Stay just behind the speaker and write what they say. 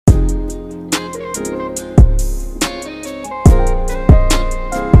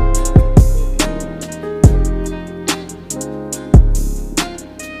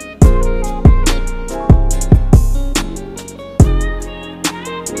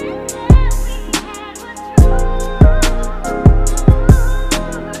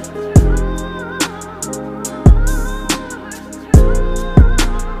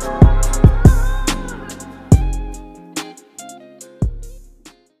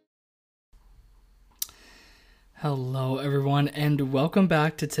Hello, everyone, and welcome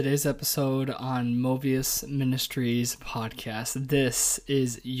back to today's episode on Mobius Ministries podcast. This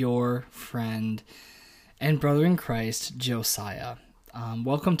is your friend and brother in Christ, Josiah.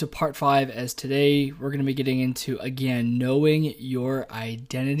 Welcome to part 5, as today we're going to be getting into, again, knowing your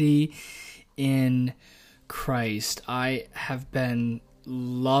identity in Christ. I have been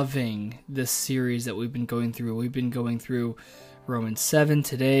loving this series that we've been going through. We've been going through Romans 7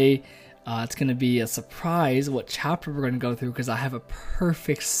 today. It's going to be a surprise what chapter we're going to go through, because I have a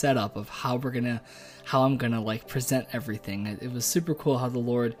perfect setup of how I'm going to present everything. It was super cool how the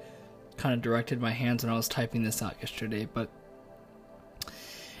Lord kind of directed my hands when I was typing this out yesterday.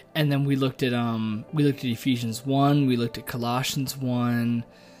 And then we looked at Ephesians 1, we looked at Colossians 1,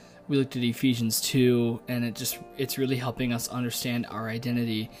 we looked at Ephesians 2, and it's really helping us understand our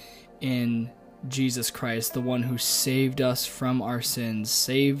identity in Jesus Christ, the one who saved us from our sins,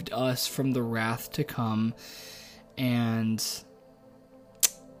 saved us from the wrath to come, and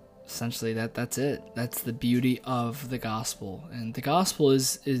essentially that's it. That's the beauty of the gospel. And the gospel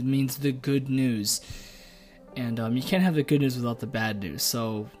means the good news, and you can't have the good news without the bad news.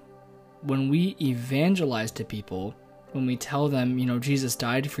 So when we evangelize to people, when we tell them, Jesus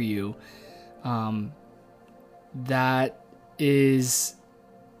died for you, that is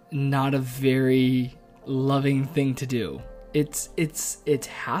not a very loving thing to do. It's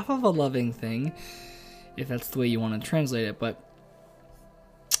half of a loving thing, if that's the way you want to translate it, but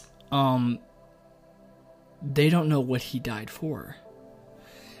they don't know what he died for.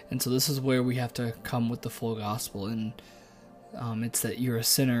 And so this is where we have to come with the full gospel, and it's that you're a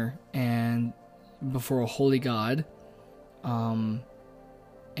sinner and before a holy God, and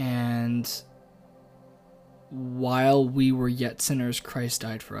while we were yet sinners, Christ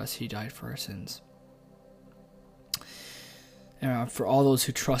died for us. He died for our sins. And for all those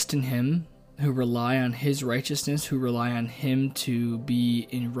who trust in him, who rely on his righteousness, who rely on him to be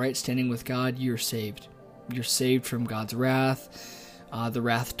in right standing with God, you're saved. You're saved from God's wrath, the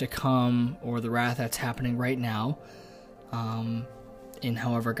wrath to come, or the wrath that's happening right now, in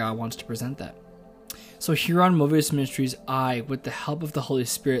however God wants to present that. So here on Mobius Ministries, I, with the help of the Holy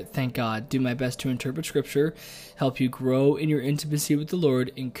Spirit, thank God, do my best to interpret Scripture, help you grow in your intimacy with the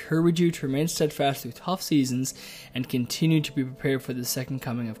Lord, encourage you to remain steadfast through tough seasons, and continue to be prepared for the second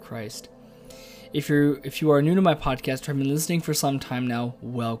coming of Christ. If you are new to my podcast or have been listening for some time now,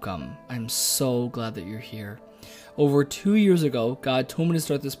 welcome. I'm so glad that you're here. Over 2 years ago, God told me to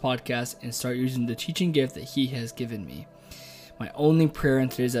start this podcast and start using the teaching gift that he has given me. My only prayer in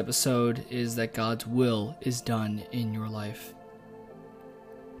today's episode is that God's will is done in your life.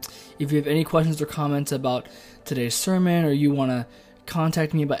 If you have any questions or comments about today's sermon, or you want to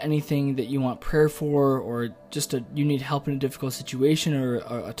contact me about anything that you want prayer for, or you need help in a difficult situation or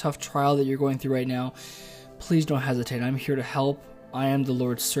a tough trial that you're going through right now, please don't hesitate. I'm here to help. I am the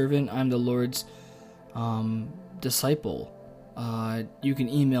Lord's servant. I'm the Lord's disciple. You can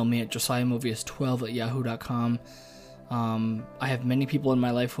email me at josiahmovius12@yahoo.com. I have many people in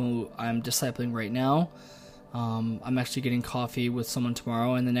my life who I'm discipling right now. I'm actually getting coffee with someone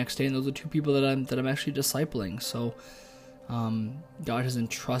tomorrow and the next day, and those are 2 people that I'm actually discipling. So God has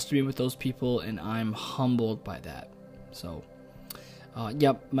entrusted me with those people, and I'm humbled by that. So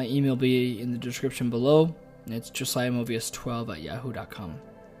my email will be in the description below. It's josiahmovius12@yahoo.com.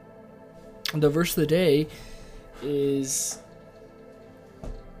 The verse of the day is, I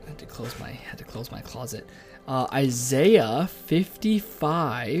had to close my closet. Isaiah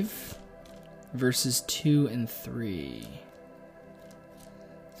 55, verses 2 and 3.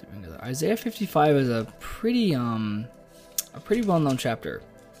 Isaiah 55 is a pretty well-known chapter.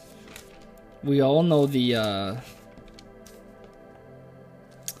 We all know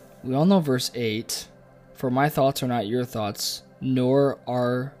verse 8. For my thoughts are not your thoughts, nor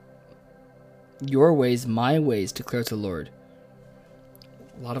are your ways my ways, declares the Lord.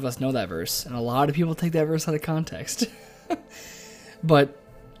 A lot of us know that verse, and a lot of people take that verse out of context. But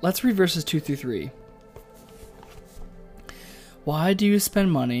let's read verses 2 through 3. Why do you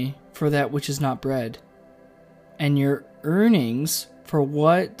spend money for that which is not bread, and your earnings for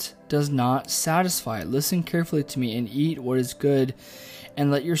what does not satisfy? Listen carefully to me and eat what is good,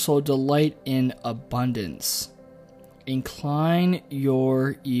 and let your soul delight in abundance. Incline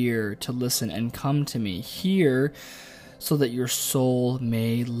your ear to listen and come to me. Hear, so that your soul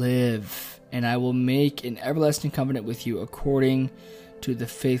may live, and I will make an everlasting covenant with you according to the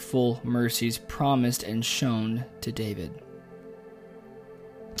faithful mercies promised and shown to David.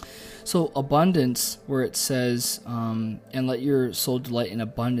 So abundance, where it says, and let your soul delight in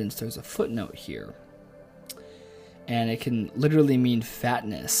abundance, there's a footnote here. and it can literally mean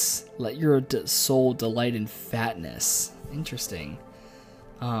fatness. Let your soul delight in fatness. Interesting.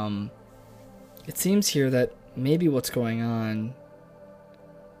 It seems here that maybe what's going on,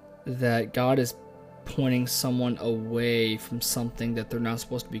 that God is pointing someone away from something that they're not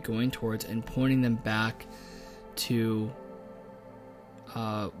supposed to be going towards and pointing them back to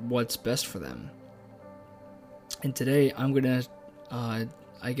what's best for them. And today I'm going to,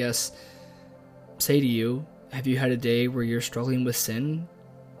 I guess, say to you, have you had a day where you're struggling with sin?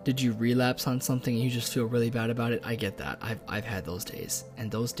 Did you relapse on something and you just feel really bad about it? I get that. I've had those days, and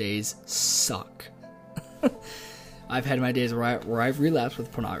those days suck. I've had my days where I've relapsed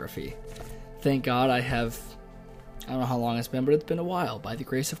with pornography. Thank God I don't know how long it's been, but it's been a while, by the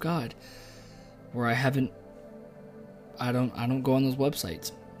grace of God, where I don't go on those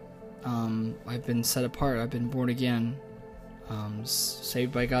websites. I've been set apart. I've been born again,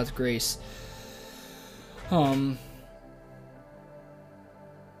 saved by God's grace. And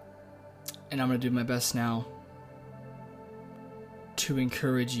I'm going to do my best now to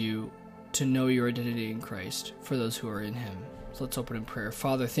encourage you to know your identity in Christ for those who are in Him. So let's open in prayer.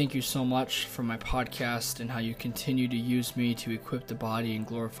 Father, thank you so much for my podcast and how you continue to use me to equip the body and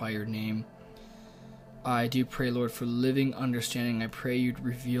glorify your name. I do pray, Lord, for living understanding. I pray you'd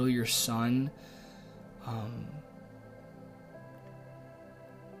reveal your Son.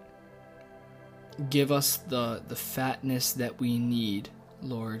 Give us the fatness that we need,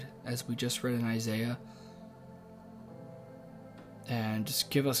 Lord, as we just read in Isaiah. And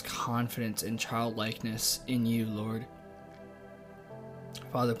just give us confidence and childlikeness in you, Lord.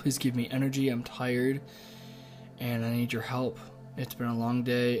 Father, please give me energy. I'm tired, and I need your help. It's been a long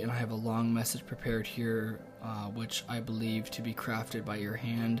day, and I have a long message prepared here, which I believe to be crafted by your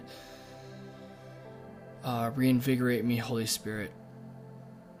hand. Reinvigorate me, Holy Spirit.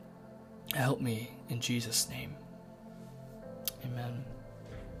 Help me in Jesus' name. Amen.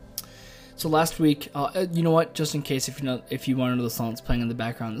 So last week, you know what? Just in case, if you want to know the song that's playing in the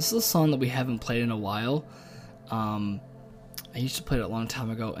background, this is a song that we haven't played in a while. I used to play it a long time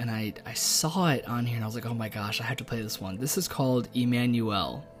ago, and I saw it on here, and I was like, oh my gosh, I have to play this one. This is called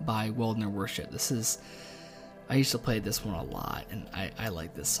Emmanuel by Wildner Worship. I used to play this one a lot, and I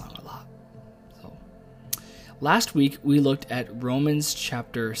like this song a lot. So, last week, we looked at Romans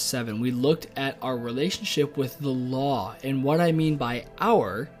chapter 7. We looked at our relationship with the law, and what I mean by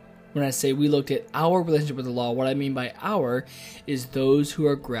when I say we looked at our relationship with the law, what I mean by our is those who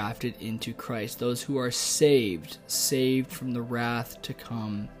are grafted into Christ, those who are saved from the wrath to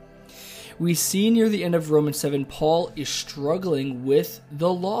come. We see near the end of Romans 7, Paul is struggling with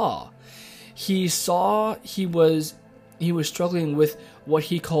the law. He was struggling with what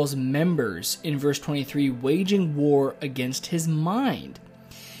he calls members in verse 23, waging war against his mind.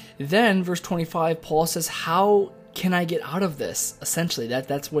 Then, verse 25, Paul says, how can I get out of this? Essentially,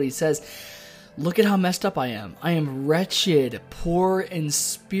 that's what he says. Look at how messed up I am. I am wretched, poor in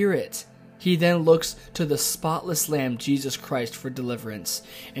spirit. He then looks to the spotless Lamb, Jesus Christ, for deliverance.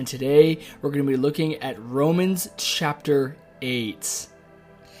 And today, we're going to be looking at Romans chapter 8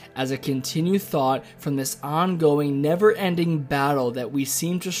 as a continued thought from this ongoing, never-ending battle that we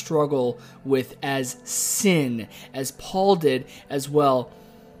seem to struggle with as sin, as Paul did as well,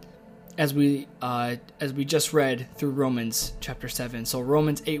 as we just read through Romans chapter 7. So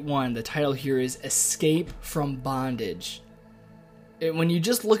Romans 8:1, the title here is Escape from Bondage. And when you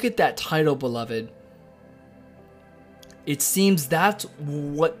just look at that title, beloved, it seems that's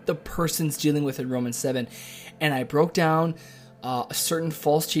what the person's dealing with in Romans 7. And I broke down a certain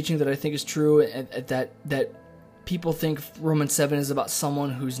false teaching that I think is true, that people think Romans 7 is about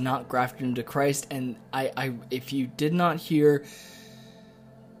someone who's not grafted into Christ. And I if you did not hear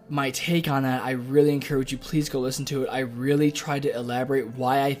my take on that, I really encourage you, please go listen to it. I really tried to elaborate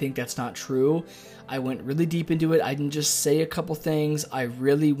why I think that's not true. I went really deep into it. I didn't just say a couple things. I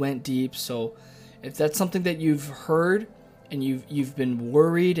really went deep. So if that's something that you've heard and you've been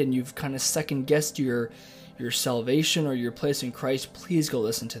worried and you've kind of second guessed your salvation or your place in Christ, please go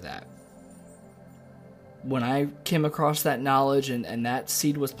listen to that. When I came across that knowledge and that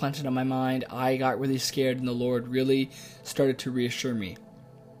seed was planted in my mind, I got really scared, and the Lord really started to reassure me.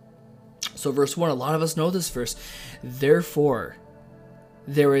 So verse 1, a lot of us know this verse. Therefore,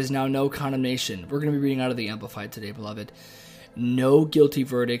 there is now no condemnation. We're going to be reading out of the Amplified today, beloved. No guilty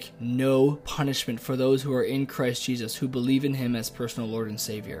verdict, no punishment for those who are in Christ Jesus, who believe in Him as personal Lord and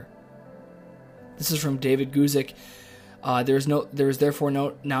Savior. This is from David Guzik. There is therefore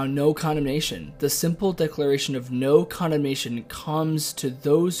now no condemnation. The simple declaration of no condemnation comes to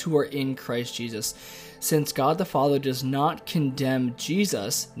those who are in Christ Jesus. Since God the Father does not condemn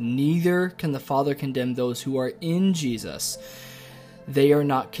Jesus, neither can the Father condemn those who are in Jesus. They are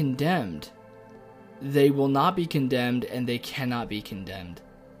not condemned. They will not be condemned, and they cannot be condemned.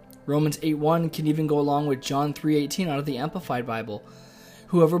 Romans 8:1 can even go along with John 3:18 out of the Amplified Bible.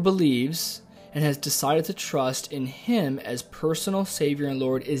 Whoever believes and has decided to trust in him as personal Savior and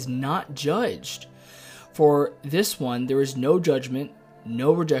Lord is not judged. For this one, there is no judgment,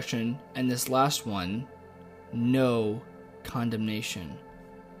 no rejection, and this last one, no condemnation.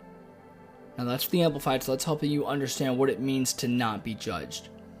 Now that's the Amplified, so that's helping you understand what it means to not be judged.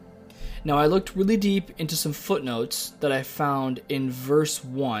 Now I looked really deep into some footnotes that I found in verse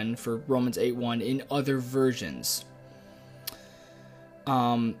 1 for Romans 8:1 in other versions.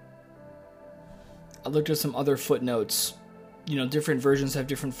 I looked at some other footnotes. Different versions have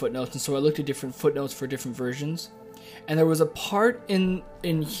different footnotes, and so I looked at different footnotes for different versions. And there was a part in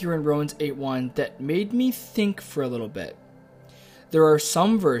here in Romans 8:1 that made me think for a little bit. There are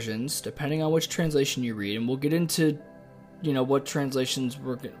some versions, depending on which translation you read, and we'll get into what translations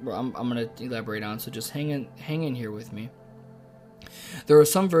I'm going to elaborate on, so just hang in here with me. There are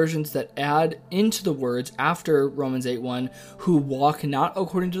some versions that add into the words after Romans 8:1, who walk not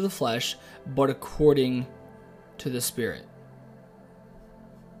according to the flesh, but according to the Spirit.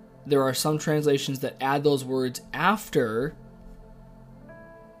 There are some translations that add those words after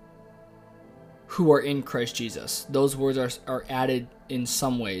who are in Christ Jesus. Those words are added in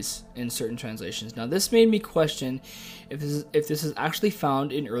some ways in certain translations. Now this made me question if this is actually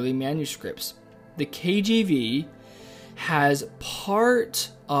found in early manuscripts. The KJV has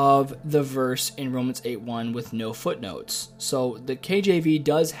part of the verse in Romans 8:1 with no footnotes. So the KJV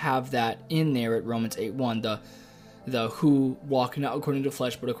does have that in there at Romans 8:1, the who walk not according to the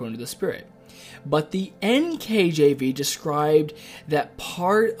flesh but according to the Spirit. But the NKJV described that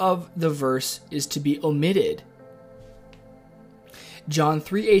part of the verse is to be omitted. John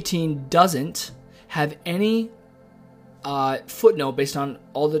 3:18 doesn't have any footnote based on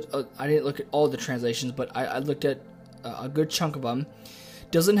all the... I didn't look at all the translations, but I looked at a good chunk of them.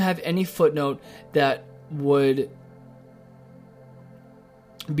 Doesn't have any footnote that would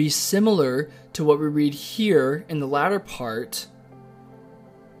be similar to what we read here in the latter part.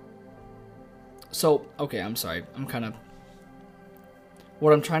 So, okay, I'm sorry.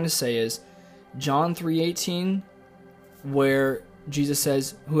 What I'm trying to say is John 3:18, where Jesus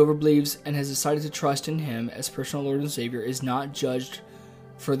says, whoever believes and has decided to trust in him as personal Lord and Savior is not judged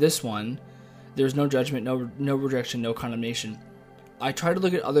for this one. There's no judgment, no rejection, no condemnation. I tried to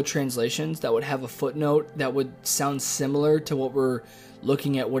look at other translations that would have a footnote that would sound similar to what we're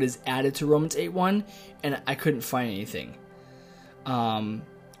looking at, what is added to Romans 8:1, and I couldn't find anything.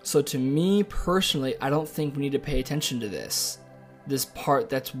 So to me personally, I don't think we need to pay attention to this part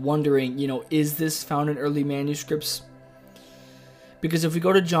that's wondering, is this found in early manuscripts? Because if we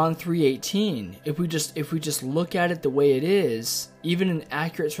go to John 3:18, if we just look at it the way it is, even in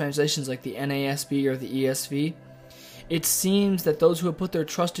accurate translations like the NASB or the ESV, it seems that those who have put their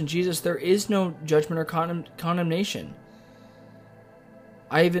trust in Jesus, there is no judgment or condemnation.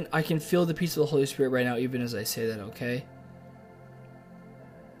 I can feel the peace of the Holy Spirit right now, even as I say that, okay?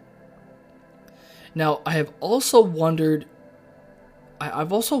 Now, I've also wondered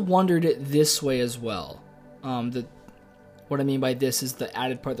it this way as well. What I mean by this is the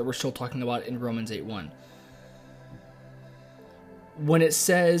added part that we're still talking about in Romans 8:1. When it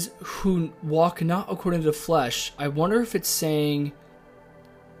says, who walk not according to the flesh, I wonder if it's saying,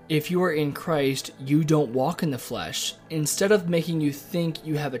 if you are in Christ, you don't walk in the flesh. Instead of making you think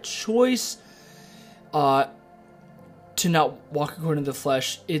you have a choice to not walk according to the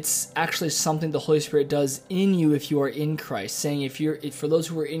flesh, it's actually something the Holy Spirit does in you if you are in Christ. Saying for those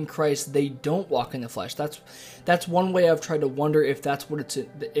who are in Christ, they don't walk in the flesh. That's one way I've tried to wonder if that's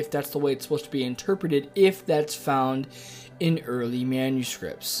the way it's supposed to be interpreted, if that's found in early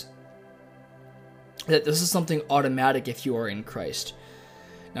manuscripts. That this is something automatic if you are in Christ.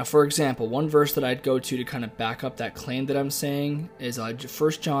 Now, for example, one verse that I'd go to kind of back up that claim that I'm saying is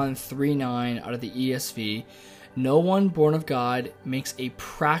 1 John 3:9 out of the ESV. No one born of God makes a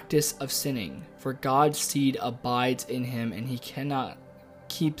practice of sinning, for God's seed abides in him, and he cannot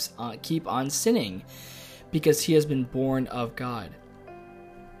keep on sinning, because he has been born of God.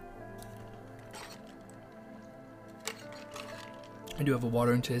 I do have a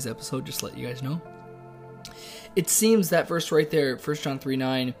water in today's episode, just to let you guys know. It seems that verse right there, 1 John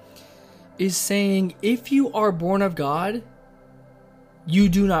 3:9, is saying if you are born of God, you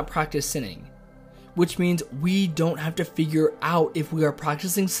do not practice sinning. Which means we don't have to figure out if we are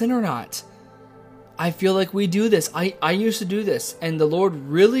practicing sin or not. I feel like we do this. I used to do this, and the Lord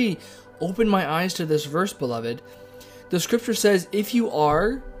really opened my eyes to this verse, beloved. The scripture says, if you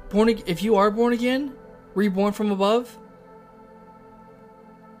are born again, reborn from above,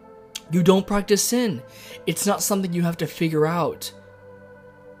 you don't practice sin. It's not something you have to figure out.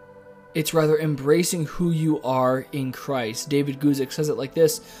 It's rather embracing who you are in Christ. David Guzik says it like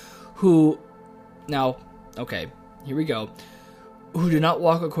this, who do not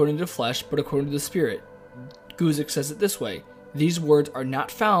walk according to the flesh, but according to the Spirit. Guzik says it this way: these words are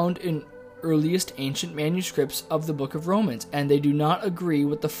not found in earliest ancient manuscripts of the book of Romans, and they do not agree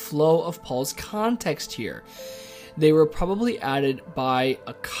with the flow of Paul's context here. They were probably added by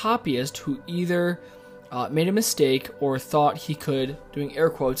a copyist who either made a mistake or thought he could, doing air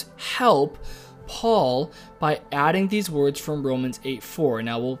quotes, help Paul by adding these words from Romans 8:4.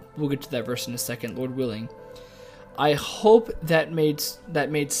 Now we'll get to that verse in a second, Lord willing. I hope that made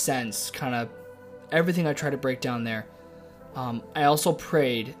sense, kind of everything I tried to break down there. I also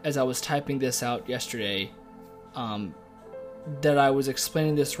prayed as I was typing this out yesterday that I was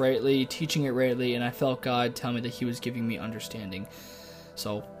explaining this rightly, teaching it rightly, and I felt God tell me that he was giving me understanding.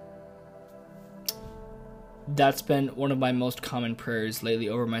 So that's been one of my most common prayers lately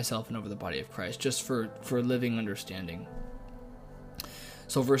over myself and over the body of Christ, just for living understanding.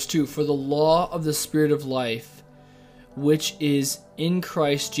 So verse 2, for the law of the Spirit of life, which is in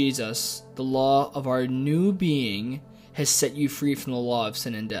Christ Jesus, the law of our new being, has set you free from the law of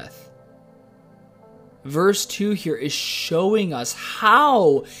sin and death. Verse 2 here is showing us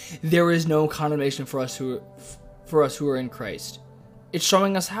how there is no condemnation for us who are in Christ. It's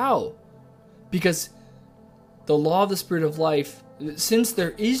showing us how. Because the law of the Spirit of life, since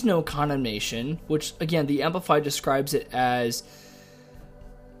there is no condemnation, which again the Amplified describes it as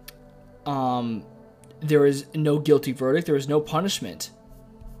there is no guilty verdict, there is no punishment.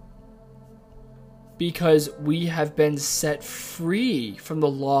 Because we have been set free from the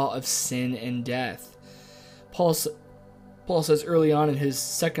law of sin and death. Paul says early on in his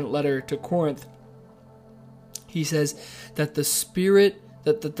second letter to Corinth, he says that the Spirit,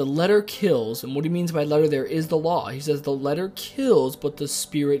 that the letter kills, and what he means by letter there is the law. He says the letter kills, but the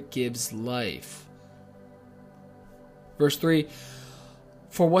Spirit gives life. Verse 3,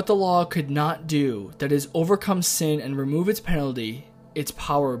 for what the law could not do, that is, overcome sin and remove its penalty, its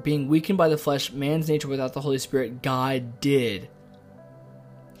power, being weakened by the flesh, man's nature without the Holy Spirit, God did.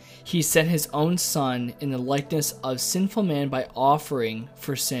 He sent his own Son in the likeness of sinful man by offering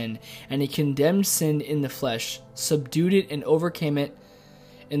for sin, and he condemned sin in the flesh, subdued it, and overcame it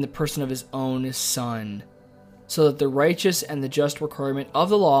in the person of his own Son, so that the righteous and the just requirement of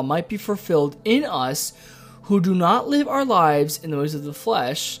the law might be fulfilled in us, who do not live our lives in the ways of the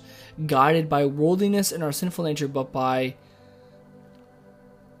flesh, guided by worldliness in our sinful nature, but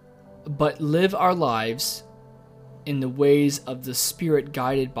live our lives in the ways of the Spirit,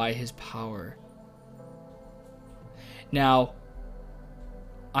 guided by his power. Now,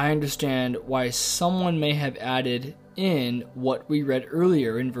 I understand why someone may have added in what we read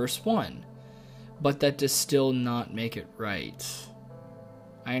earlier in verse 1, but that does still not make it right.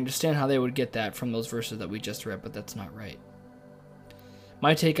 I understand how they would get that from those verses that we just read, but that's not right.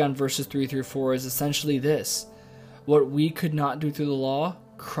 My take on verses 3 through 4 is essentially this: what we could not do through the law,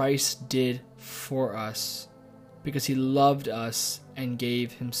 Christ did for us, because he loved us and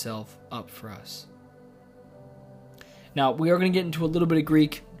gave himself up for us. Now, we are going to get into a little bit of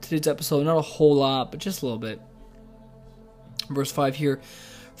Greek today's episode, not a whole lot, but just a little bit. Verse 5 here,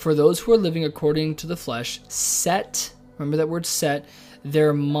 for those who are living according to the flesh, set, remember that word set,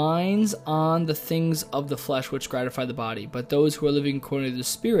 their minds on the things of the flesh which gratify the body. But those who are living according to the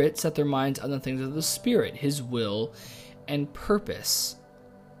Spirit set their minds on the things of the Spirit, his will and purpose.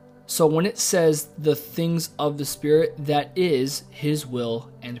 So when it says the things of the Spirit, that is his will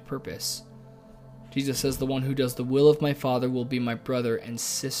and purpose. Jesus says, the one who does the will of my Father will be my brother and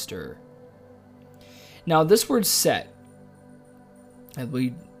sister. Now this word set, that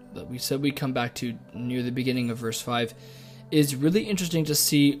we said we'd come back to near the beginning of verse 5, is really interesting to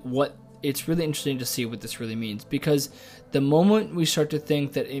see what this really means. Because the moment we start to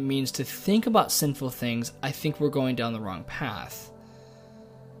think that it means to think about sinful things, I think we're going down the wrong path.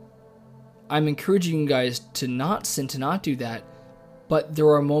 I'm encouraging you guys to not sin, to not do that, but there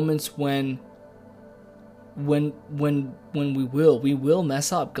are moments when we will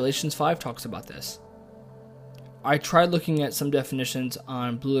mess up. Galatians 5 talks about this. I tried looking at some definitions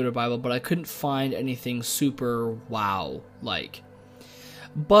on Blue Letter Bible, but I couldn't find anything super wow-like.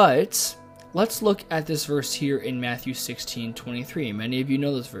 But let's look at this verse here in Matthew 16:23. Many of you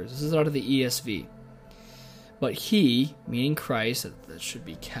know this verse. This is out of the ESV. But he, meaning Christ, that should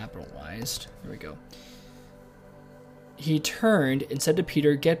be capitalized. There we go. he turned and said to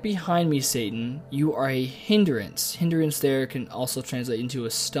Peter, "Get behind me, Satan. You are a hindrance." Hindrance there can also translate into a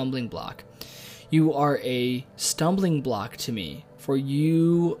stumbling block. "You are a stumbling block to me, for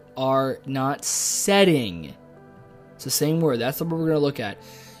you are not setting." It's the same word. That's what we're going to look at.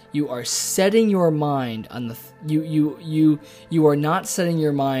 You are setting your mind on the you are not setting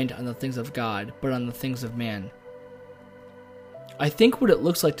your mind on the things of God, but on the things of man. I think what it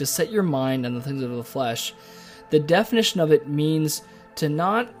looks like to set your mind on the things of the flesh, the definition of it means to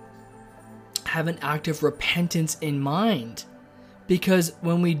not have an active repentance in mind. Because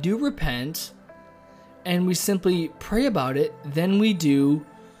when we do repent and we simply pray about it, then we do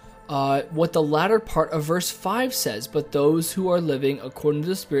what the latter part of verse 5 says. "But those who are living according to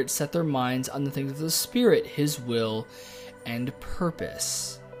the Spirit set their minds on the things of the Spirit, His will and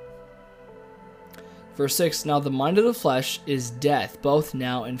purpose." Verse 6, "Now the mind of the flesh is death, both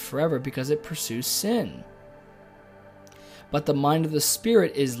now and forever, because it pursues sin. But the mind of the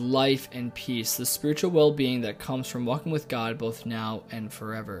Spirit is life and peace, the spiritual well-being that comes from walking with God both now and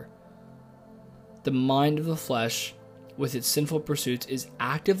forever." The mind of the flesh, with its sinful pursuits, is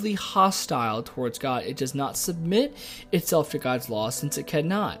actively hostile towards God. It does not submit itself to God's law, since it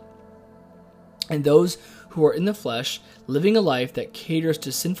cannot. And those who are in the flesh, living a life that caters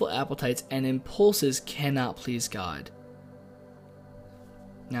to sinful appetites and impulses, cannot please God.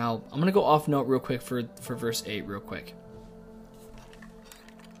 Now, I'm going to go off note real quick for verse 8 real quick.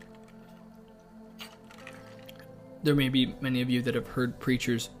 There may be many of you that have heard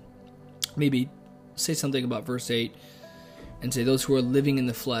preachers maybe say something about verse 8 and say those who are living in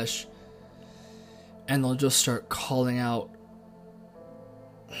the flesh, and they'll just start calling out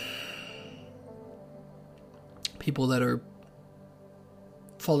people that are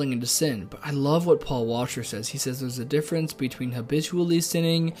falling into sin. But I love what Paul Washer says. He says there's a difference between habitually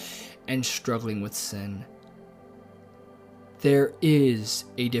sinning and struggling with sin. There is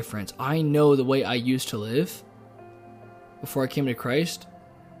a difference. I know the way I used to live before I came to Christ,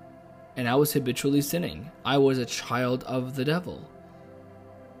 and I was habitually sinning. I was a child of the devil.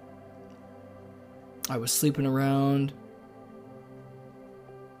 I was sleeping around,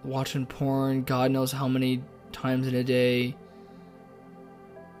 watching porn, God knows how many times in a day.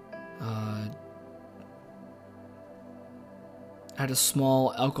 Had a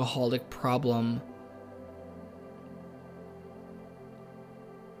small alcoholic problem.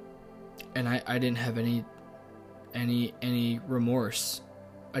 And I didn't have any remorse.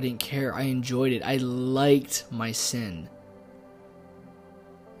 I didn't care. I enjoyed it. I liked my sin.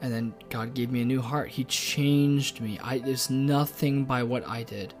 And then God gave me a new heart. He changed me. There's nothing by what I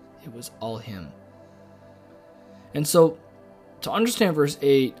did. It was all Him. And so, to understand verse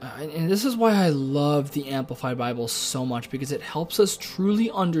 8, and this is why I love the Amplified Bible so much, because it helps us truly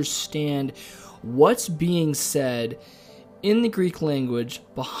understand what's being said in the Greek language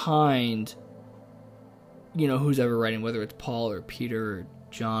behind, who's ever writing, whether it's Paul or Peter or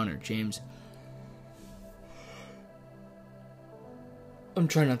John or James. I'm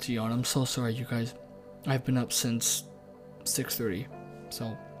trying not to yawn. I'm so sorry, you guys. I've been up since 6:30.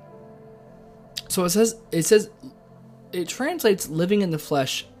 So it translates living in the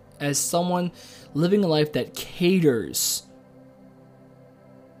flesh as someone living a life that caters.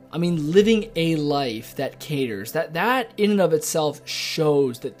 Living a life that caters. That in and of itself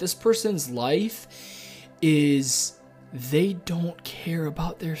shows that this person's life is, they don't care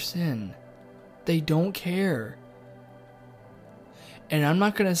about their sin. They don't care. And I'm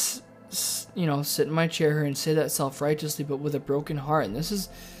not going to, sit in my chair here and say that self-righteously, but with a broken heart. And this is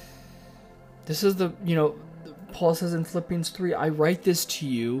the, Paul says in Philippians 3, "I write this to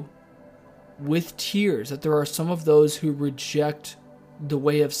you with tears," that there are some of those who reject the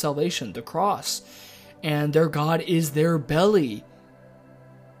way of salvation, the cross, and their God is their belly.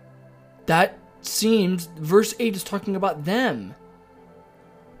 That seems, verse 8 is talking about them.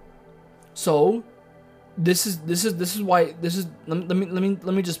 So this is why let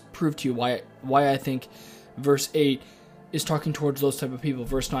me just prove to you why I think verse 8 is talking towards those type of people.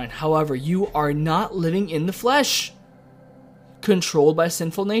 Verse 9, "However, you are not living in the flesh, controlled by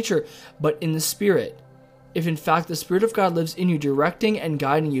sinful nature, but in the Spirit. If in fact the Spirit of God lives in you, directing and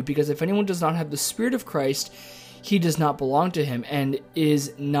guiding you, because if anyone does not have the Spirit of Christ, he does not belong to Him and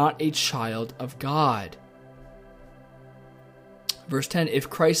is not a child of God." Verse 10, "If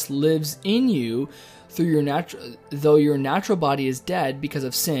Christ lives in you, though your natural body is dead because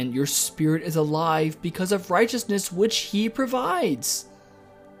of sin, your spirit is alive because of righteousness, which He provides."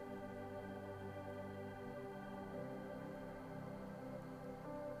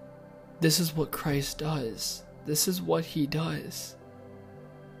 This is what Christ does. This is what He does.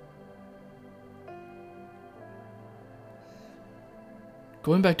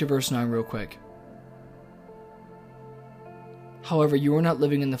 Going back to verse 9 real quick. However, you are not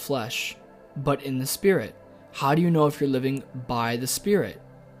living in the flesh, but in the Spirit. How do you know if you're living by the Spirit?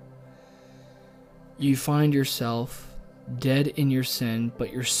 You find yourself dead in your sin,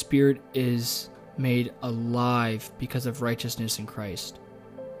 but your spirit is made alive because of righteousness in Christ.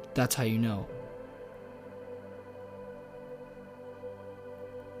 That's how you know.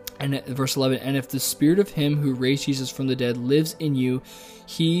 And at verse 11, and if the Spirit of him who raised Jesus from the dead lives in you,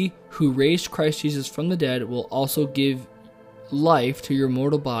 he who raised Christ Jesus from the dead will also give life to your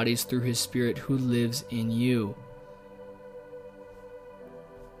mortal bodies through his Spirit who lives in you.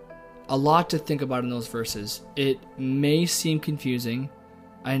 A lot to think about in those verses. It may seem confusing.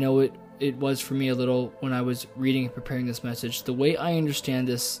 I know it was for me a little when I was reading and preparing this message. The way I understand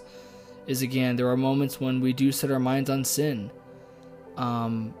this is, again, there are moments when we do set our minds on sin.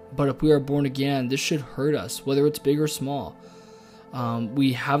 But if we are born again, this should hurt us, whether it's big or small.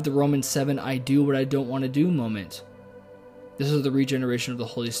 We have the Romans 7, I do what I don't want to do moment. This is the regeneration of the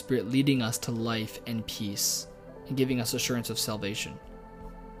Holy Spirit leading us to life and peace and giving us assurance of salvation.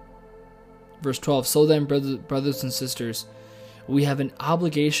 Verse 12, so then, brothers and sisters, we have an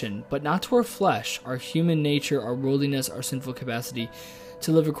obligation, but not to our flesh, our human nature, our worldliness, our sinful capacity,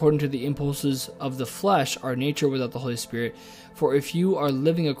 to live according to the impulses of the flesh, our nature without the Holy Spirit. For if you are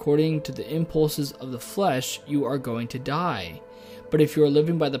living according to the impulses of the flesh, you are going to die. But if you are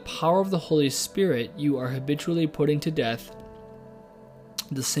living by the power of the Holy Spirit, you are habitually putting to death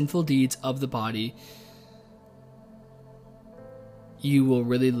the sinful deeds of the body. You will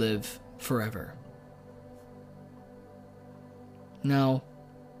really live forever. Now,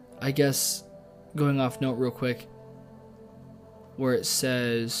 I guess going off note real quick, where it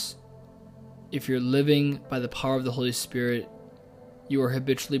says, if you're living by the power of the Holy Spirit, you are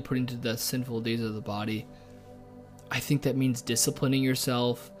habitually putting to death sinful deeds of the body. I think that means disciplining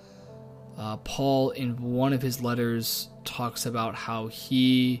yourself. Paul, in one of his letters, talks about how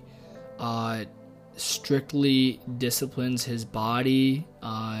he strictly disciplines his body.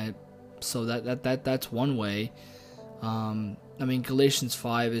 So that's one way. I mean, Galatians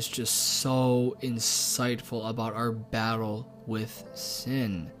 5 is just so insightful about our battle with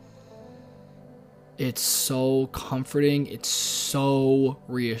sin. It's so comforting. It's so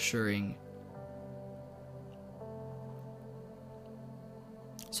reassuring.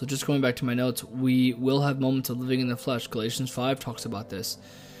 So just going back to my notes, we will have moments of living in the flesh. Galatians 5 talks about this.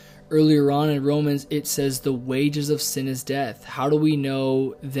 Earlier on in Romans, it says the wages of sin is death. How do we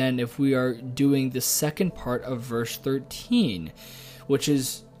know then if we are doing the second part of verse 13, which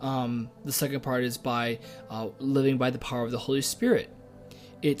is the second part is by living by the power of the Holy Spirit.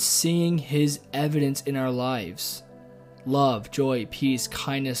 It's seeing his evidence in our lives. Love, joy, peace,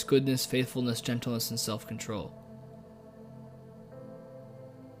 kindness, goodness, faithfulness, gentleness, and self-control.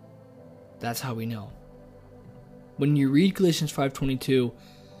 That's how we know. When you read Galatians 5:22,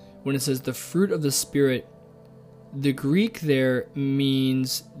 when it says the fruit of the Spirit, the Greek there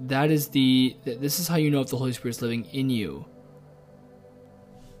means this is how you know if the Holy Spirit is living in you.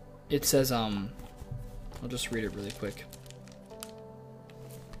 It says, I'll just read it really quick.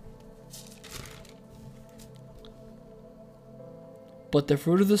 But the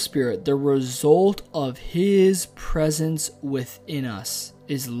fruit of the Spirit, the result of his presence within us,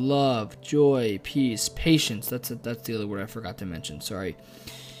 is love, joy, peace, patience. That's the other word I forgot to mention. Sorry.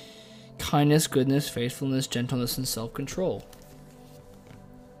 Kindness, goodness, faithfulness, gentleness, and self-control.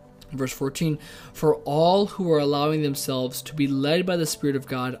 Verse 14, for all who are allowing themselves to be led by the Spirit of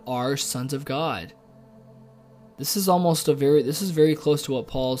God are sons of God. This is very close to what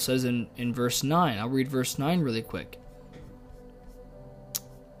Paul says in verse 9. I'll read verse 9 really quick.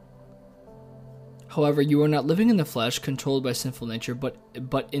 However, you are not living in the flesh, controlled by sinful nature, but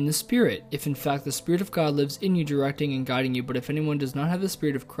in the Spirit, if in fact the Spirit of God lives in you, directing and guiding you. But if anyone does not have the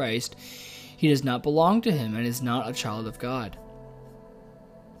Spirit of Christ, he does not belong to him and is not a child of God.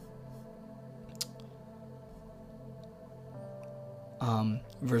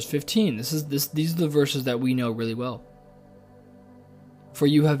 Verse 15, these are the verses that we know really well. For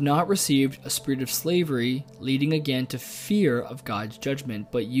you have not received a spirit of slavery, leading again to fear of God's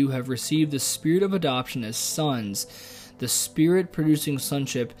judgment, but you have received the spirit of adoption as sons, the Spirit producing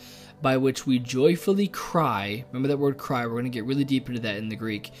sonship, by which we joyfully cry. Remember that word cry, we're going to get really deep into that in the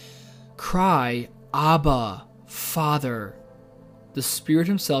Greek. Cry, Abba, Father. The Spirit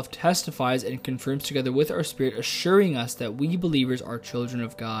himself testifies and confirms together with our spirit, assuring us that we believers are children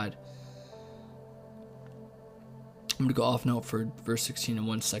of God. I'm going to go off note for verse 16 in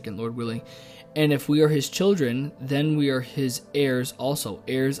 1 second, Lord willing. And if we are his children, then we are his heirs also,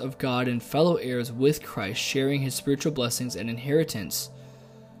 heirs of God and fellow heirs with Christ, sharing his spiritual blessings and inheritance.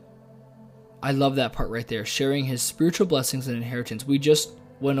 I love that part right there. Sharing his spiritual blessings and inheritance. We just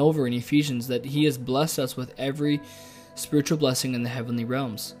went over in Ephesians that he has blessed us with every spiritual blessing in the heavenly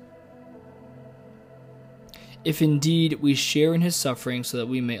realms. If indeed we share in his suffering, so that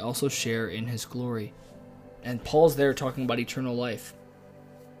we may also share in his glory. And Paul's there talking about eternal life.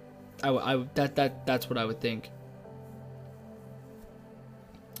 That's what I would think.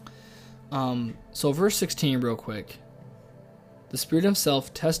 So verse 16 real quick. The Spirit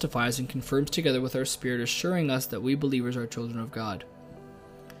himself testifies and confirms together with our spirit, assuring us that we believers are children of God.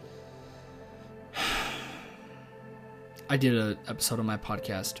 I did an episode on my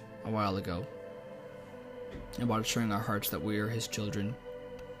podcast a while ago about assuring our hearts that we are his children.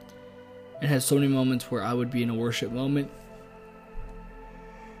 It had so many moments where I would be in a worship moment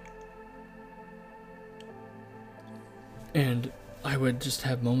and I would just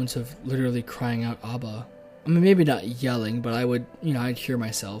have moments of literally crying out, Abba. I mean, maybe not yelling, but I would, I'd hear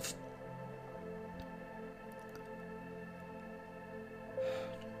myself.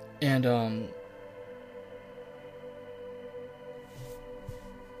 And,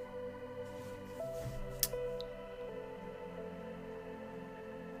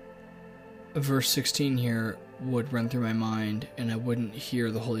 verse 16 here would run through my mind, and I wouldn't hear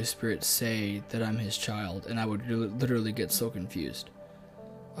the Holy Spirit say that I'm his child, and I would literally get so confused.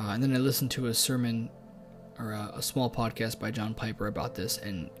 And then I listened to a sermon or a small podcast by John Piper about this,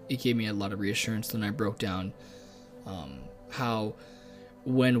 and it gave me a lot of reassurance. Then I broke down how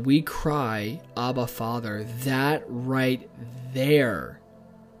when we cry, Abba, Father, that right there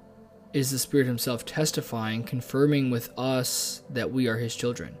is the Spirit himself testifying, confirming with us that we are his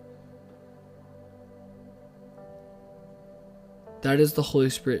children. That is the Holy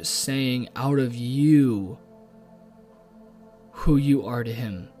Spirit saying out of you who you are to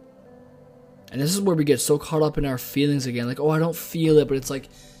him. And this is where we get so caught up in our feelings again. Like, oh, I don't feel it. But it's like,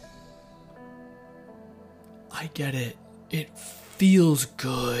 I get it. It feels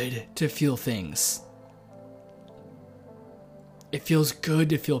good to feel things. It feels good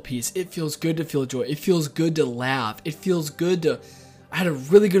to feel peace. It feels good to feel joy. It feels good to laugh. It feels good to... I had a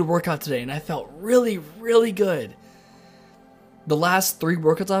really good workout today, and I felt really, really good. The last 3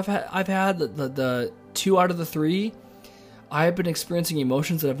 workouts I've had, the 2 out of the 3... I have been experiencing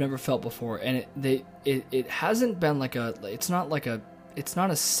emotions that I've never felt before, and it hasn't been like it's not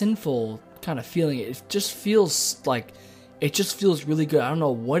a sinful kind of feeling. It just feels really good. I don't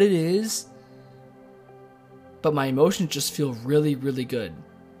know what it is, but my emotions just feel really, really good.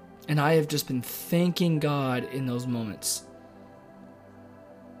 And I have just been thanking God in those moments.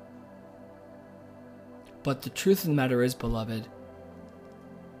 But the truth of the matter is, beloved,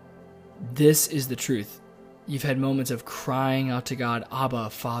 this is the truth. You've had moments of crying out to God, Abba,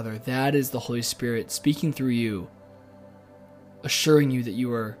 Father. That is the Holy Spirit speaking through you, assuring you that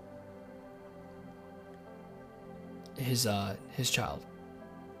you are his child.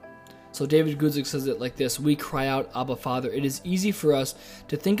 So David Guzik says it like this: we cry out, Abba, Father. It is easy for us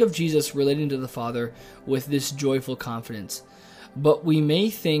to think of Jesus relating to the Father with this joyful confidence, but we may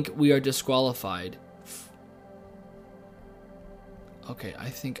think we are disqualified. Okay, I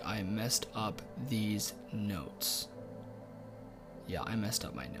think I messed up these notes. Yeah, I messed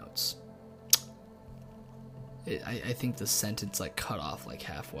up my notes. I think the sentence cut off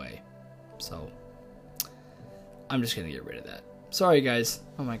halfway. So, I'm just gonna get rid of that. Sorry, guys.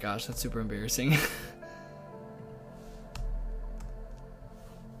 Oh my gosh, that's super embarrassing.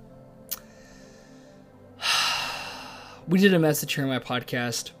 We did a message here on my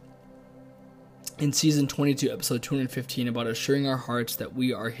podcast in season 22, episode 215, about assuring our hearts that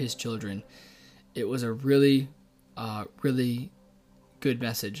we are his children. It was a really, really good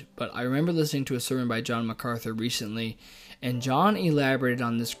message. But I remember listening to a sermon by John MacArthur recently, and John elaborated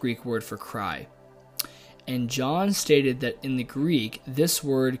on this Greek word for cry. And John stated that in the Greek, this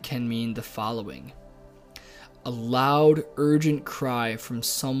word can mean the following: a loud, urgent cry from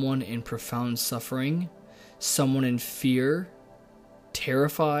someone in profound suffering, someone in fear,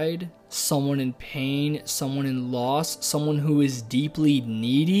 terrified, someone in pain, someone in loss, someone who is deeply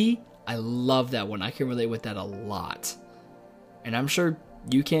needy. I love that one. I can relate with that a lot. And I'm sure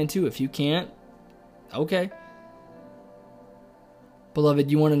you can too. If you can't, okay.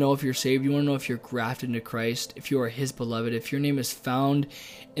 Beloved, you want to know if you're saved? You want to know if you're grafted into Christ? If you are his beloved? If your name is found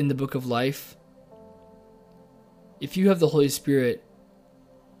in the book of life? If you have the Holy Spirit,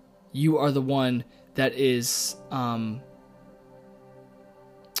 you are the one that is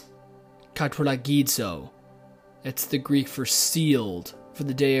katolagizo. It's the Greek for sealed for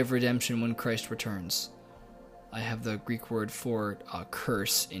the day of redemption when Christ returns. I have the Greek word for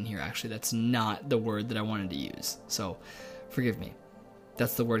curse in here. Actually, that's not the word that I wanted to use. So, forgive me.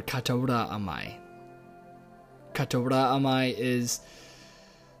 That's the word katora amai. Katora amai is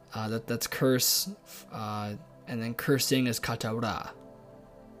that's curse, and then cursing is katora.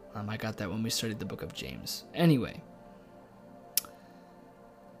 I got that when we studied the book of James. Anyway,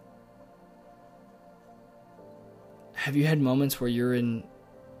 have you had moments where you're in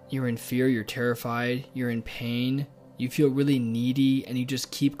fear, you're terrified, you're in pain, you feel really needy, and you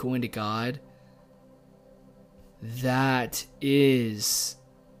just keep going to God? That is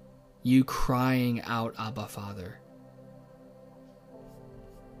you crying out, Abba, Father.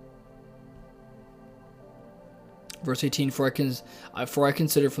 Verse 18, for I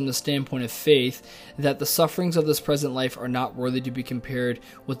consider from the standpoint of faith that the sufferings of this present life are not worthy to be compared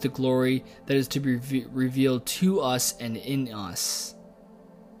with the glory that is to be revealed to us and in us.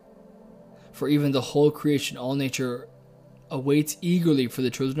 For even the whole creation, all nature, awaits eagerly for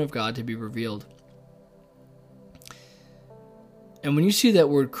the children of God to be revealed. And when you see that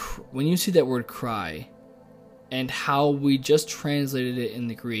word cry, and how we just translated it in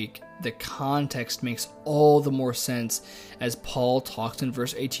the Greek, the context makes all the more sense as Paul talks in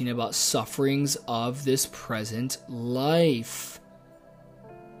verse 18 about sufferings of this present life.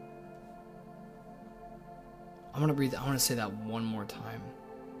 I want to say that one more time.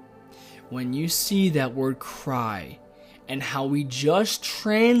 When you see that word cry and how we just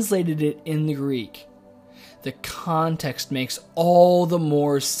translated it in the Greek, the context makes all the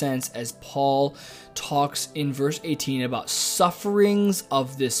more sense as Paul talks in verse 18 about sufferings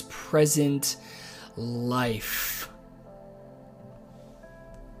of this present life.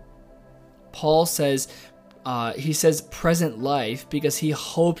 Paul says, he says present life because he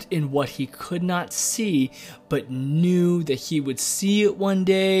hoped in what he could not see, but knew that he would see it one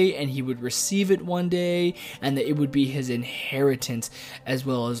day and he would receive it one day, and that it would be his inheritance as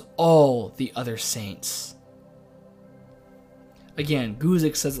well as all the other saints. Again,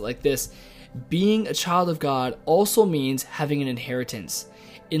 Guzik says it like this: being a child of God also means having an inheritance.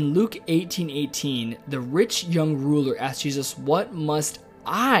 In Luke 18:18, the rich young ruler asked Jesus, "What must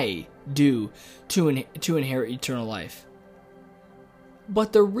I do to inherit eternal life?"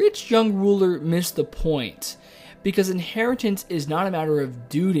 But the rich young ruler missed the point, because inheritance is not a matter of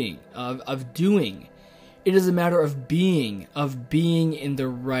doing. It is a matter of being in the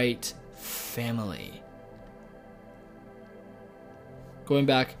right family. Going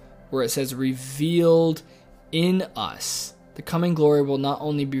back where it says revealed in us. The coming glory will not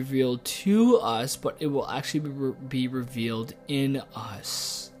only be revealed to us, but it will actually be revealed in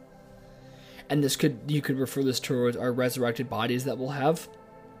us. And you could refer this towards our resurrected bodies that we'll have.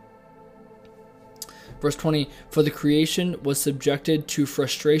 Verse 20, for the creation was subjected to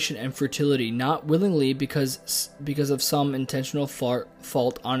frustration and futility, not willingly because of some intentional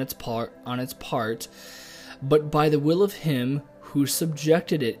fault on its part, but by the will of him who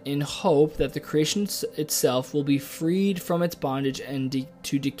subjected it, in hope that the creation itself will be freed from its bondage and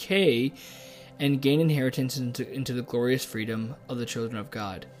to decay, and gain inheritance into the glorious freedom of the children of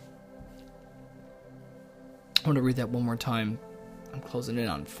God. I want to read that one more time. I'm closing in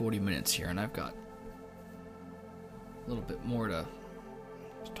on 40 minutes here, and I've got a little bit more to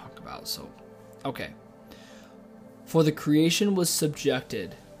talk about. So, okay. For the creation was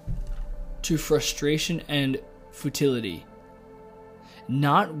subjected to frustration and futility,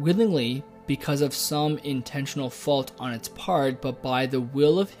 not willingly because of some intentional fault on its part, but by the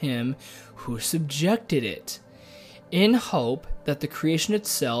will of him who subjected it, in hope that the creation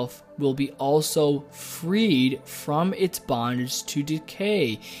itself will be also freed from its bondage to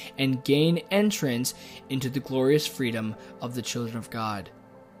decay and gain entrance into the glorious freedom of the children of God.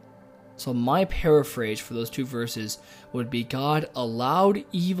 So my paraphrase for those two verses would be: God allowed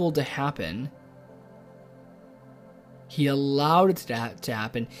evil to happen. He allowed it to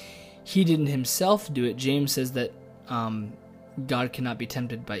happen. He didn't himself do it. James says that God cannot be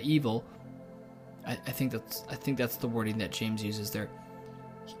tempted by evil. I think that's the wording that James uses there.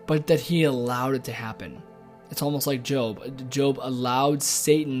 But that he allowed it to happen. It's almost like Job. Job allowed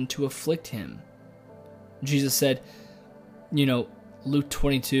Satan to afflict him. Jesus said, Luke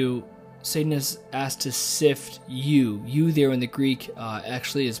 22, Satan is asked to sift you. You there in the Greek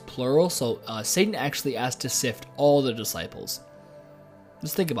actually is plural. So Satan actually asked to sift all the disciples.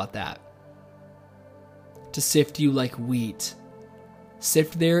 Just think about that. To sift you like wheat.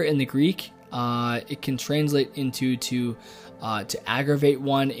 Sift there in the Greek, it can translate into to aggravate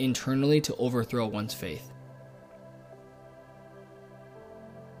one internally, to overthrow one's faith.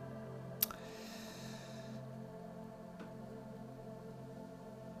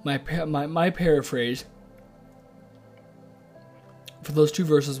 My paraphrase for those two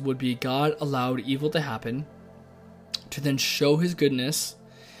verses would be: God allowed evil to happen, to then show his goodness,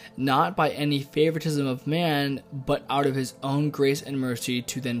 not by any favoritism of man, but out of his own grace and mercy,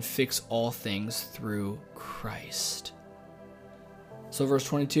 to then fix all things through Christ. So verse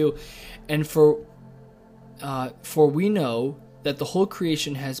 22, and for we know that the whole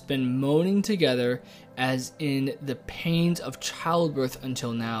creation has been moaning together as in the pains of childbirth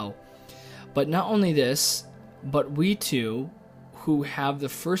until now. But not only this, but we too, who have the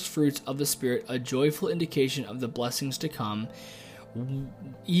first fruits of the Spirit, a joyful indication of the blessings to come,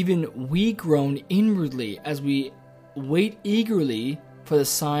 even we groan inwardly as we wait eagerly for the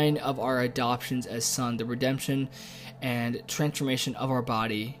sign of our adoptions as sons, the redemption and transformation of our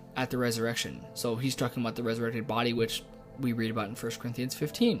body at the resurrection. So he's talking about the resurrected body, which we read about in 1 Corinthians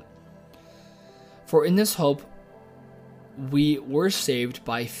 15. For in this hope we were saved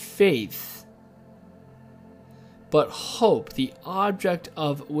by faith. But hope, the object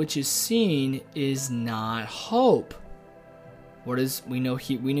of which is seen, is not hope. What is we know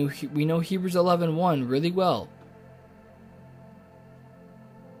Hebrews 11:1 really well.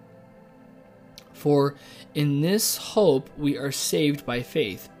 For in this hope we are saved by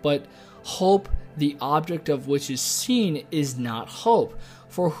faith. But hope, the object of which is seen, is not hope.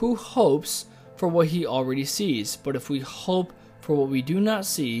 For who hopes for what he already sees? But if we hope for what we do not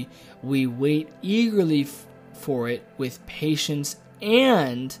see, we wait eagerly for it with patience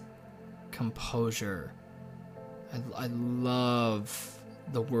and composure. I love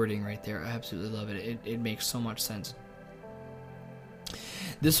the wording right there. I absolutely love it. It makes so much sense.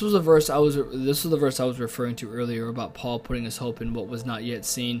 This was the verse I was referring to earlier about Paul putting his hope in what was not yet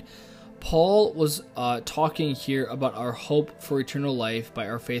seen. Paul was talking here about our hope for eternal life by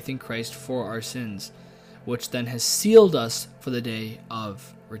our faith in Christ for our sins, which then has sealed us for the day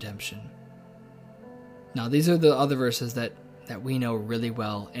of redemption. Now, these are the other verses that we know really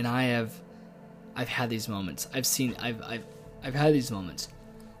well, and I've had these moments. I've had these moments.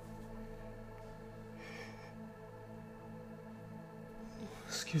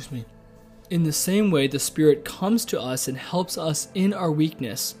 Excuse me. In the same way, the Spirit comes to us and helps us in our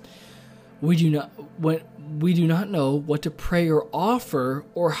weakness. We do not know what to pray or offer,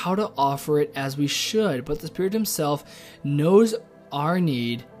 or how to offer it as we should, but the Spirit Himself knows our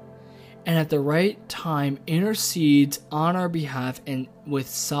need, and at the right time intercedes on our behalf, and with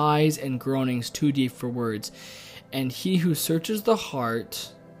sighs and groanings too deep for words. And He who searches the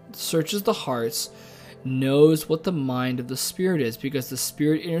hearts, knows what the mind of the Spirit is, because the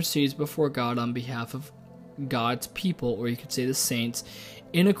Spirit intercedes before God on behalf of God's people, or you could say the saints,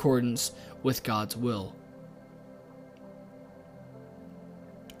 in accordance with God's will.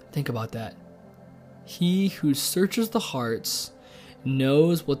 Think about that. He who searches the hearts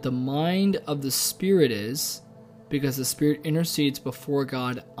knows what the mind of the Spirit is, because the Spirit intercedes before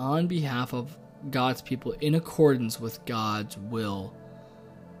God on behalf of God's people in accordance with God's will.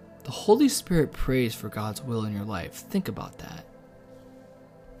 The Holy Spirit prays for God's will in your life. Think about that.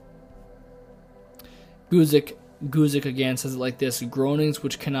 Guzik again says it like this: groanings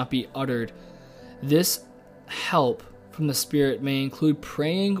which cannot be uttered. This help from the Spirit may include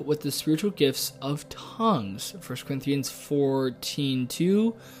praying with the spiritual gifts of tongues, 1 Corinthians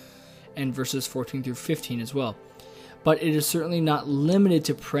 14:2 and verses 14 through 15 as well. But it is certainly not limited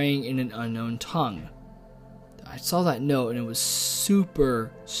to praying in an unknown tongue. I saw that note and it was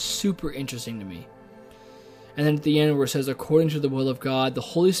super, super interesting to me. And then at the end where it says, according to the will of God, the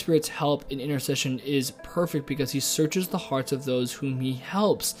Holy Spirit's help in intercession is perfect because He searches the hearts of those whom He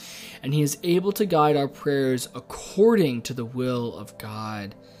helps, and He is able to guide our prayers according to the will of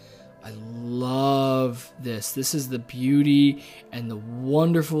God. I love this. This is the beauty and the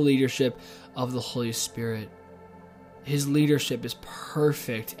wonderful leadership of the Holy Spirit. His leadership is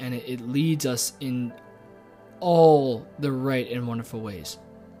perfect, and it leads us in all the right and wonderful ways.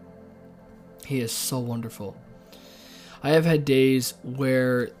 He is so wonderful. I have had days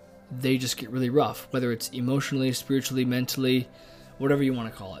where they just get really rough, whether it's emotionally, spiritually, mentally, whatever you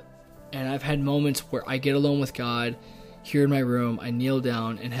want to call it. And I've had moments where I get alone with God here in my room, I kneel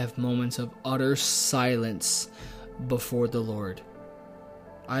down and have moments of utter silence before the Lord.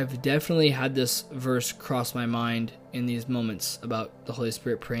 I've definitely had this verse cross my mind in these moments about the Holy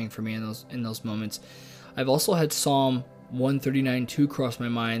Spirit praying for me in those moments. I've also had Psalm 139:2 cross my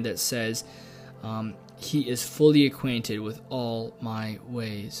mind that says, He is fully acquainted with all my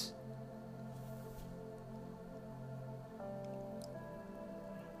ways.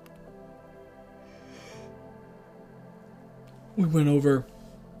 We went over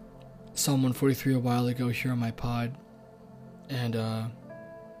Psalm 143 a while ago here on my pod, and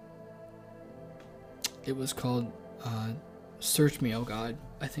it was called Search Me, O God.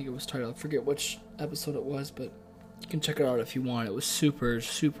 I think it was titled. I forget which episode it was, but You can check it out if you want. It was super,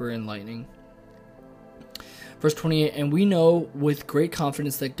 super enlightening. Verse 28, and we know with great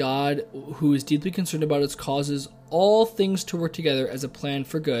confidence that God, who is deeply concerned about us, causes all things to work together as a plan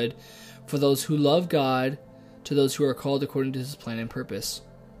for good for those who love God, to those who are called according to his plan and purpose.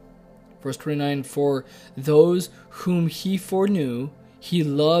 Verse 29, for those whom he foreknew, he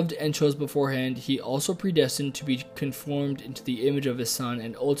loved and chose beforehand. He also predestined to be conformed into the image of his Son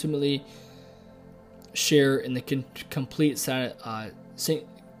and ultimately share in the complete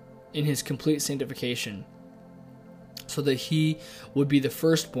in his complete sanctification, so that he would be the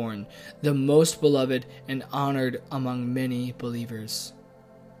firstborn, the most beloved and honored among many believers.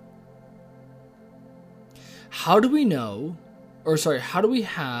 How do we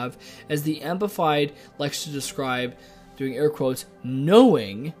have, as the Amplified likes to describe, doing air quotes,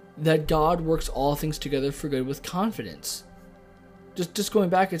 knowing that God works all things together for good with confidence? Just going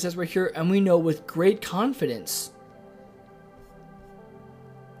back, it says right here, and we know with great confidence.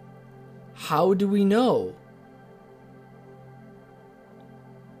 How do we know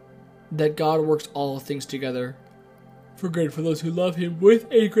that God works all things together for good for those who love him with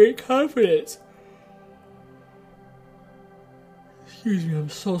a great confidence? Excuse me, I'm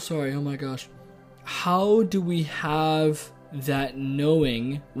so sorry. Oh my gosh. How do we have that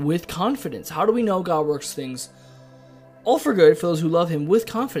knowing with confidence? How do we know God works things all for good for those who love him with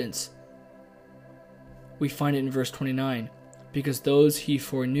confidence? We find it in verse 29. Because those he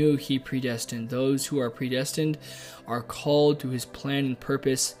foreknew, he predestined. Those who are predestined are called to his plan and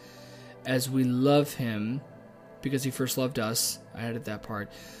purpose, as we love him because he first loved us. I added that part.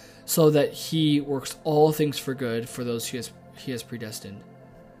 So that he works all things for good for those he has predestined.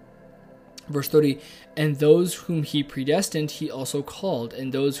 Verse 30, and those whom he predestined, he also called.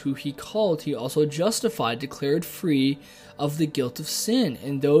 And those who he called, he also justified, declared free of the guilt of sin.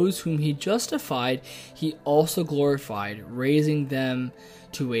 And those whom he justified, he also glorified, raising them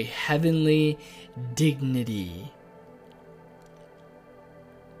to a heavenly dignity.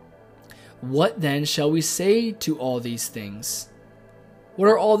 What then shall we say to all these things? What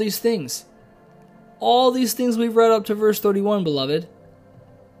are all these things? All these things we've read up to verse 31, beloved.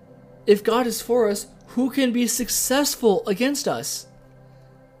 If God is for us, who can be successful against us?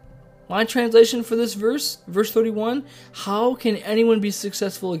 My translation for this verse 31, how can anyone be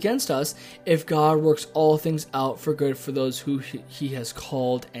successful against us if God works all things out for good for those who he has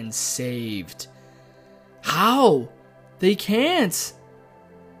called and saved? How? They can't.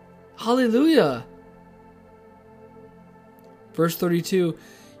 Hallelujah. Verse 32,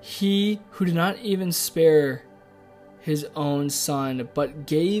 he who did not even spare his own Son, but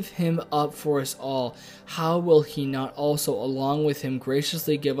gave him up for us all, how will he not also along with him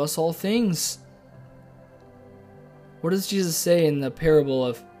graciously give us all things? What does Jesus say in the parable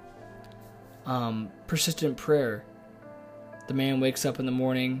of persistent prayer? The man wakes up in the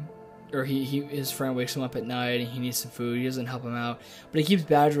morning, or his friend wakes him up at night and he needs some food. He doesn't help him out, but he keeps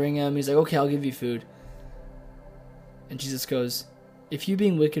badgering him. He's like, okay, I'll give you food. And Jesus goes, if you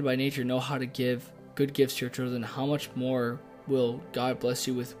being wicked by nature know how to give good gifts to your children, how much more will God bless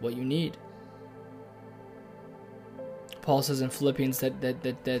you with what you need? Paul says in Philippians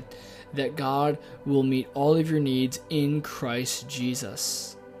that God will meet all of your needs in Christ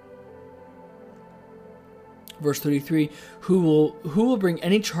Jesus. Verse 33, who will bring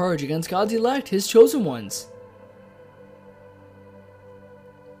any charge against God's elect, his chosen ones?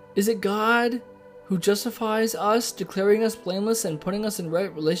 Is it God who justifies us, declaring us blameless and putting us in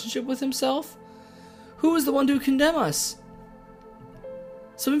right relationship with himself? Who is the one to condemn us?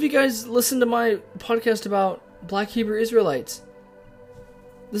 Some of you guys listened to my podcast about Black Hebrew Israelites.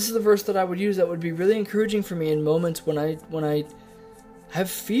 This is the verse that I would use that would be really encouraging for me in moments when I have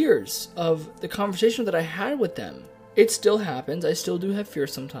fears of the conversation that I had with them. It still happens. I still do have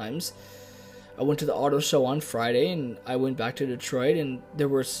fears sometimes. I went to the auto show on Friday and I went back to Detroit, and there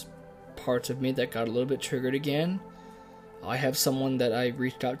were parts of me that got a little bit triggered again. I have someone that I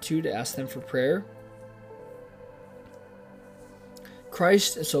reached out to ask them for prayer.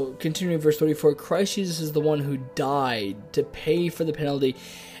 Christ, so continuing verse 34, Christ Jesus is the one who died to pay for the penalty,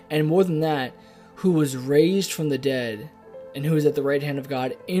 and more than that, who was raised from the dead, and who is at the right hand of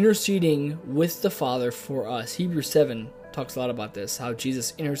God, interceding with the Father for us. Hebrews 7 talks a lot about this, how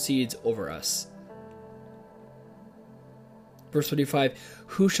Jesus intercedes over us. Verse 35,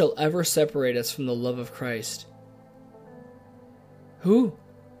 who shall ever separate us from the love of Christ? Who?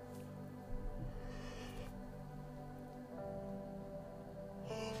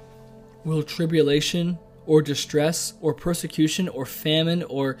 Will tribulation or distress or persecution or famine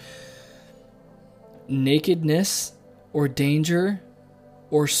or nakedness or danger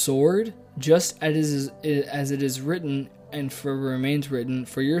or sword? just as it is written, and for remains written,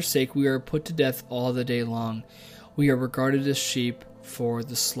 for your sake we are put to death all the day long. We are regarded as sheep for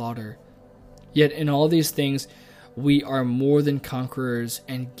the slaughter. Yet in all these things we are more than conquerors,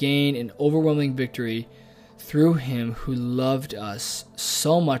 and gain an overwhelming victory through him who loved us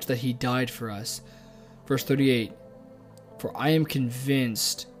so much that he died for us. Verse 38, for I am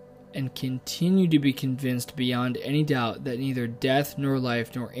convinced and continue to be convinced beyond any doubt that neither death nor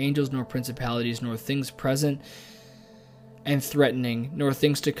life, nor angels nor principalities, nor things present and threatening, nor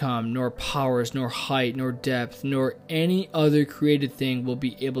things to come, nor powers, nor height, nor depth, nor any other created thing will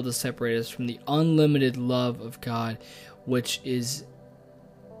be able to separate us from the unlimited love of God, which is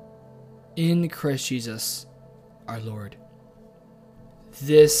in Christ Jesus our Lord.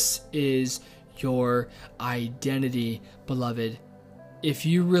 This is your identity, beloved. If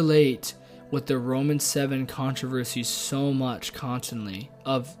you relate with the Romans 7 controversy so much constantly,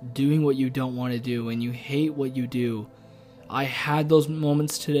 of doing what you don't want to do and you hate what you do, I had those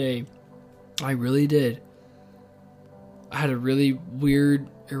moments today. I really did. I had a really weird,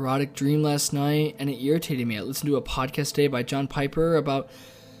 erotic dream last night, and it irritated me. I listened to a podcast today by John Piper about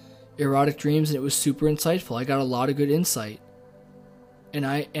erotic dreams, and it was super insightful. I got a lot of good insight. And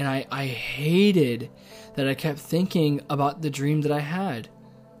I hated that I kept thinking about the dream that I had.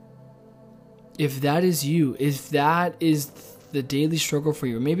 If that is you, if that is the daily struggle for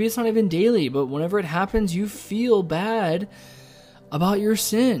you, maybe it's not even daily, but whenever it happens, you feel bad about your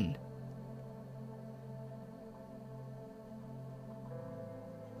sin.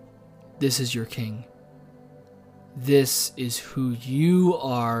 This is your King. This is who you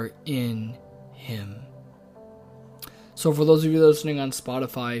are in him. So for those of you listening on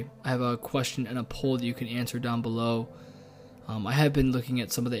Spotify, I have a question and a poll that you can answer down below. I have been looking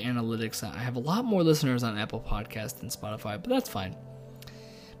at some of the analytics. I have a lot more listeners on Apple Podcasts than Spotify, but that's fine.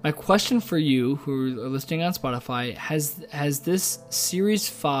 My question for you who are listening on Spotify, has this series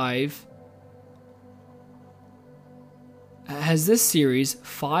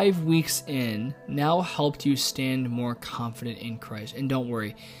 5 weeks in now helped you stand more confident in Christ? And don't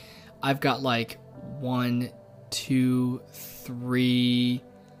worry, I've got like 1, 2, 3.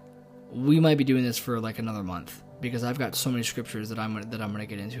 We might be doing this for like another month, because I've got so many scriptures that I'm going to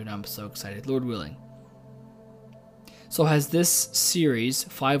get into, and I'm so excited, Lord willing. So has this series,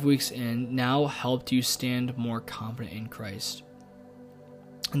 5 weeks in, now helped you stand more confident in Christ?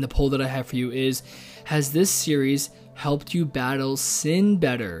 And the poll that I have for you is, has this series helped you battle sin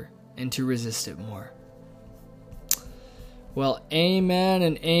better and to resist it more? Well, amen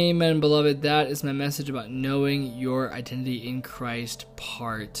and amen, beloved. That is my message about knowing your identity in Christ,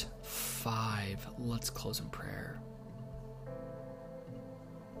 part 5. Let's close in prayer.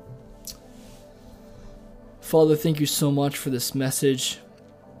 Father, thank you so much for this message.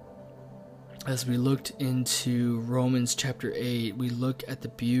 As we looked into Romans chapter 8, we look at the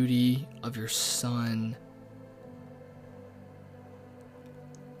beauty of your Son.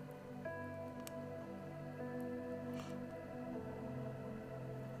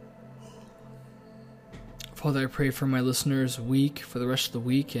 Father, I pray for my listeners' week, for the rest of the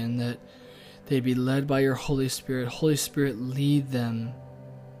week, and that they be led by your Holy Spirit. Holy Spirit, lead them.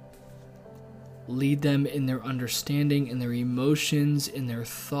 Lead them in their understanding, in their emotions, in their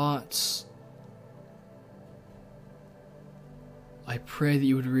thoughts. I pray that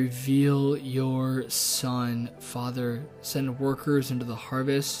you would reveal your Son. Father, send workers into the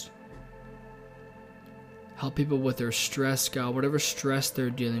harvest. Help people with their stress, God. Whatever stress they're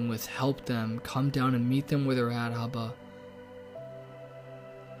dealing with, help them. Come down and meet them where they're at, Abba.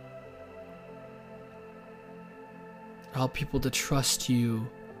 Help people to trust you.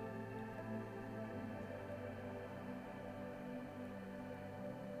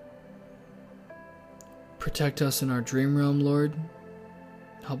 Protect us in our dream realm, Lord.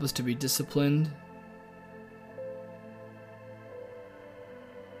 Help us to be disciplined.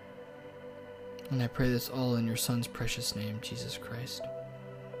 And I pray this all in your Son's precious name, Jesus Christ.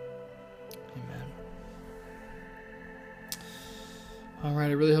 Amen. All right,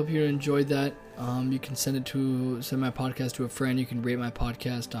 I really hope you enjoyed that. You can send my podcast to a friend. You can rate my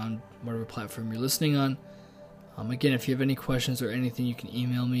podcast on whatever platform you're listening on. Again, if you have any questions or anything, you can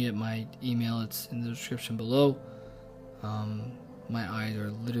email me at my email. It's in the description below. My eyes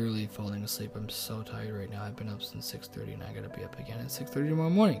are literally falling asleep. I'm so tired right now. I've been up since 6:30, and I gotta be up again at 6:30 tomorrow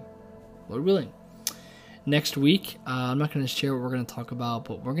morning, Lord willing. Next week, I'm not going to share what we're going to talk about,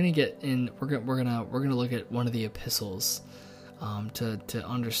 but we're going to get in. We're going to look at one of the epistles to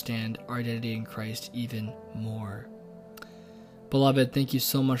understand our identity in Christ even more. Beloved, thank you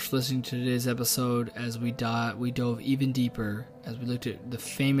so much for listening to today's episode as we dove even deeper as we looked at the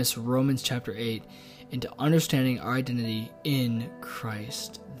famous Romans chapter 8 into understanding our identity in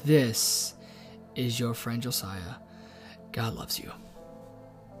Christ. This is your friend Josiah. God loves you.